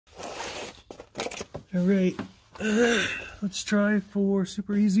Alright, let's try for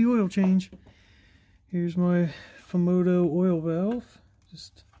super easy oil change. Here's my Fumoto oil valve.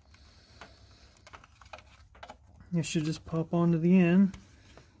 It should just pop onto the end.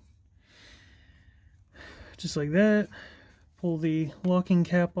 Just like that. Pull the locking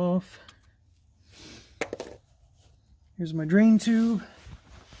cap off. Here's my drain tube.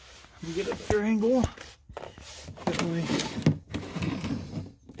 You get a better angle. Got my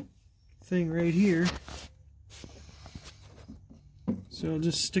thing right here. So I'll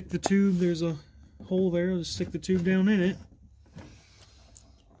just stick the tube, there's a hole there, I'll just stick the tube down in it.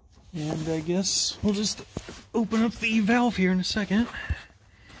 And I guess we'll just open up the valve here in a second.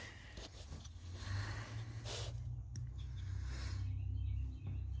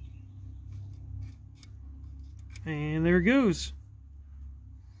 And there it goes.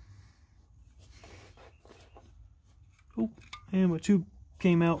 Oh, and my tube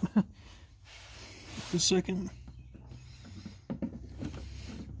came out. Just a second.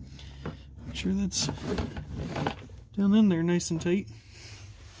 Make sure that's down in there nice and tight.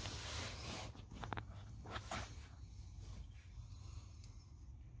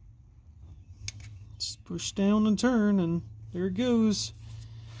 Just push down and turn, and there it goes.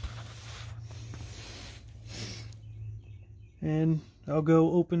 And I'll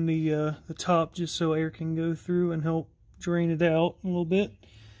go open the top just so air can go through and help drain it out a little bit.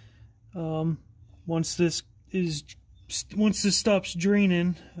 Once this stops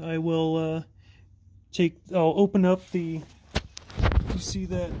draining, I will I'll open up the, you see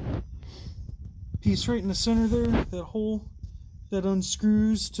that piece right in the center there, that hole that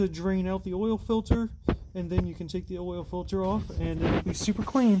unscrews to drain out the oil filter, and then you can take the oil filter off and it'll be super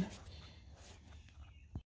clean.